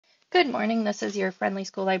Good morning. This is your friendly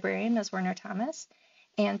school librarian, Ms. Werner Thomas,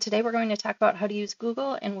 and today we're going to talk about how to use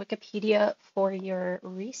Google and Wikipedia for your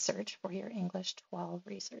research for your English 12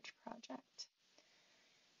 research project.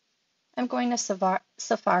 I'm going to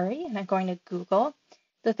Safari and I'm going to Google.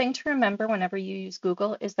 The thing to remember whenever you use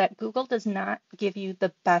Google is that Google does not give you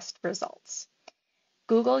the best results.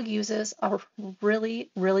 Google uses a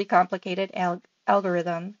really complicated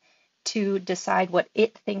algorithm to decide what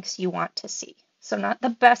it thinks you want to see. So not the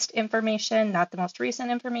best information, not the most recent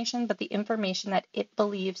information, but the information that it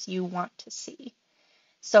believes you want to see.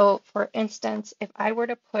 So for instance, if I were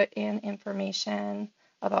to put in information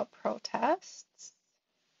about protests,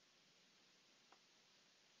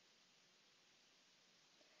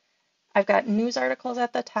 I've got news articles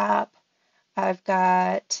at the top. I've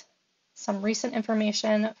got some recent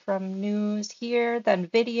information from news here, then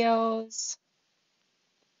videos,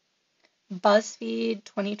 BuzzFeed,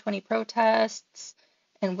 2020 protests,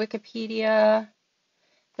 and Wikipedia.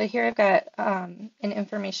 But here I've got an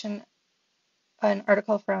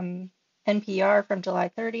article from NPR from July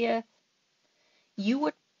 30th. You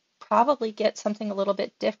would probably get something a little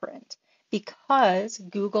bit different because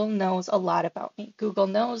Google knows a lot about me. Google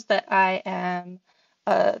knows that I am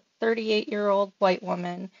a 38-year-old white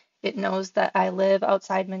woman. It knows that I live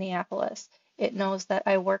outside Minneapolis. It knows that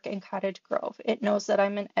I work in Cottage Grove. It knows that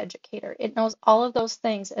I'm an educator. It knows all of those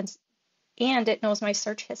things, and it knows my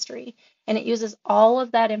search history. And it uses all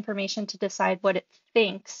of that information to decide what it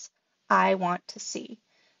thinks I want to see.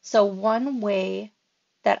 So one way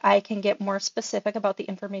that I can get more specific about the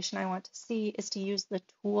information I want to see is to use the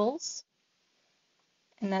tools,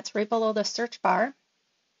 and that's right below the search bar.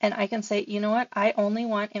 And I can say, you know what, I only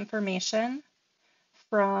want information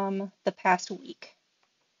from the past week.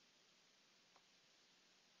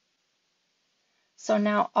 So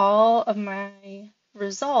now all of my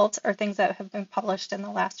results are things that have been published in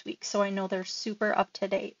the last week, so I know they're super up to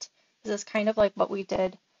date. This is kind of like what we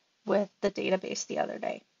did with the database the other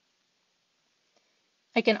day.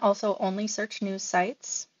 I can also only search news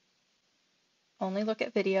sites, only look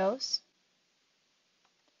at videos.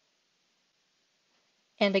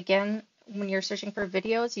 And again, when you're searching for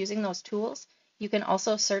videos using those tools, you can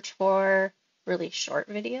also search for really short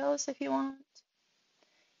videos if you want.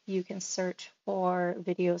 You can search for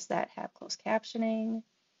videos that have closed captioning.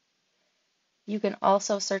 You can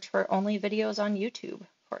also search for only videos on YouTube,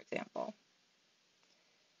 for example.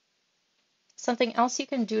 Something else you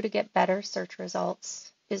can do to get better search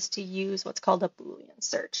results is to use what's called a Boolean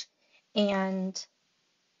search. And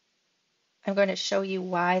I'm going to show you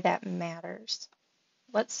why that matters.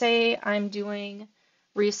 Let's say I'm doing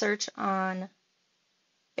research on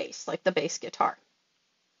bass, like the bass guitar.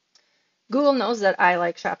 Google knows that I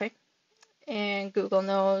like shopping, and Google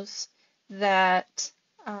knows that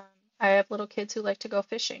I have little kids who like to go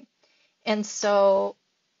fishing. And so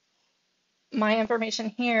my information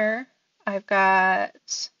here, I've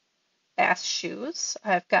got Bass shoes,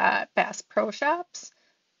 I've got Bass Pro Shops,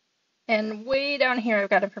 and way down here I've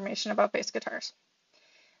got information about bass guitars.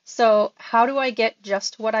 So how do I get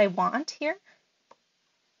just what I want here?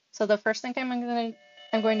 So the first thing I'm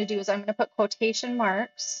going to do is I'm going to put quotation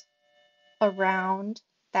marks around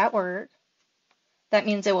that word. That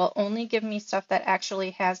means it will only give me stuff that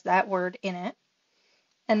actually has that word in it.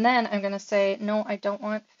 And then I'm going to say, no, I don't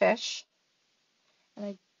want fish, and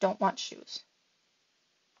I don't want shoes.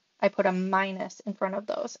 I put a minus in front of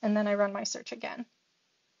those, and then I run my search again.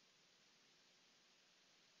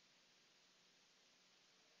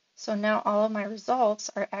 So now all of my results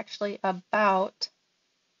are actually about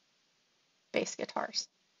bass guitars.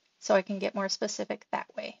 So I can get more specific that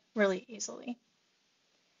way really easily.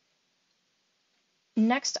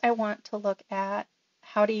 Next, I want to look at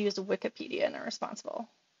how to use Wikipedia in a responsible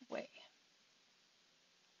way.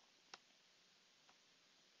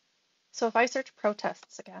 So if I search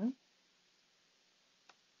protests again,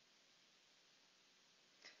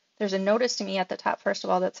 there's a notice to me at the top, first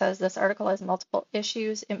of all, that says this article has multiple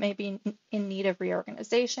issues. It may be in need of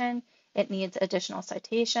reorganization. It needs additional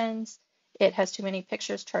citations. It has too many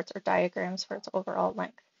pictures, charts, or diagrams for its overall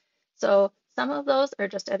length. So some of those are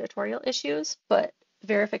just editorial issues, but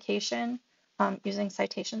verification using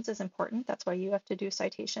citations is important. That's why you have to do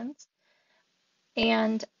citations.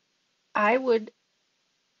 And I would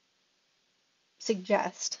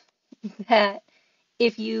suggest that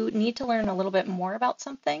if you need to learn a little bit more about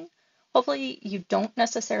something, hopefully you don't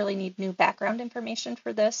necessarily need new background information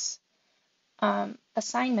for this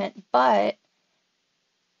assignment, but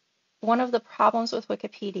one of the problems with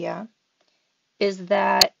Wikipedia is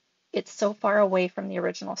that it's so far away from the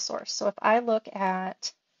original source. So if I look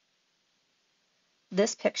at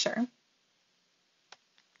this picture,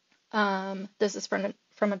 This is from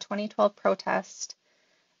a 2012 protest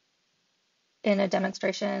in a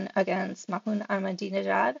demonstration against Mahmoud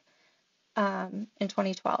Ahmadinejad in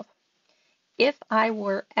 2012. If I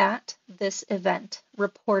were at this event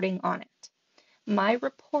reporting on it, my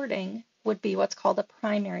reporting would be what's called a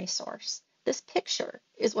primary source. This picture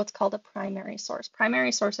is what's called a primary source.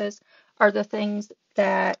 Primary sources are the things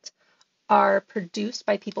that are produced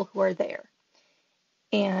by people who are there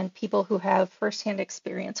and people who have firsthand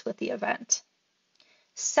experience with the event.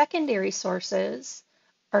 Secondary sources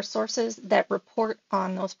are sources that report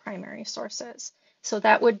on those primary sources. So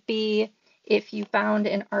that would be if you found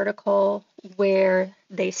an article where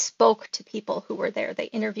they spoke to people who were there, they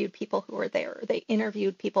interviewed people who were there, or they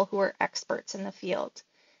interviewed people who are experts in the field.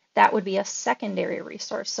 That would be a secondary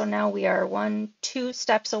resource. So now we are 2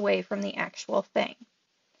 steps away from the actual thing.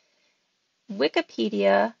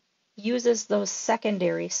 Wikipedia uses those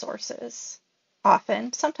secondary sources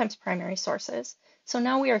often, sometimes primary sources. So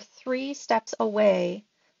now we are 3 steps away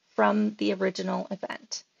from the original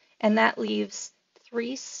event. And that leaves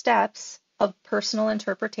 3 steps of personal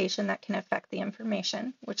interpretation that can affect the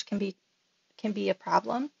information, which can be a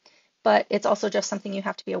problem. But it's also just something you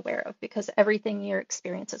have to be aware of because everything you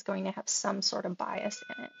experience is going to have some sort of bias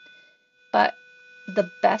in it. But the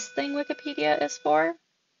best thing Wikipedia is for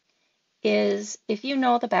is if you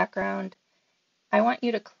know the background, I want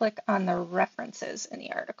you to click on the references in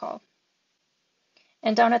the article.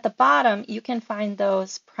 And down at the bottom, you can find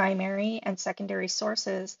those primary and secondary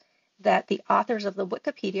sources that the authors of the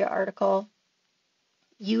Wikipedia article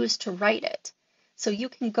used to write it. So you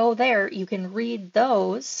can go there, you can read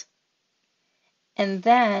those, and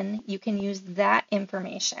then you can use that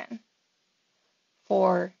information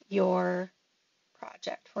for your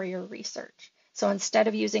project, for your research. So instead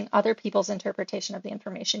of using other people's interpretation of the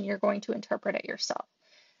information, you're going to interpret it yourself.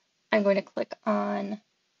 I'm going to click on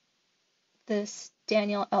this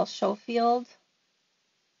Daniel L. Schofield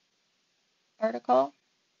article.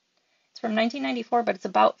 It's from 1994, but it's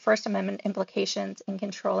about First Amendment implications in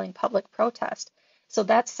controlling public protest. So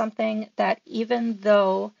that's something that even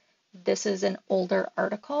though this is an older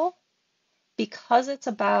article, because it's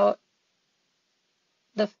about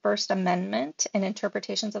the First Amendment and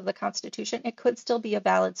interpretations of the Constitution, it could still be a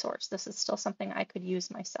valid source. This is still something I could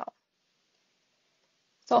use myself.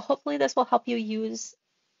 So hopefully this will help you use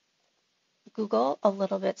Google a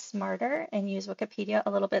little bit smarter and use Wikipedia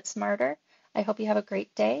a little bit smarter. I hope you have a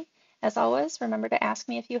great day. As always, remember to ask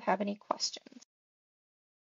me if you have any questions.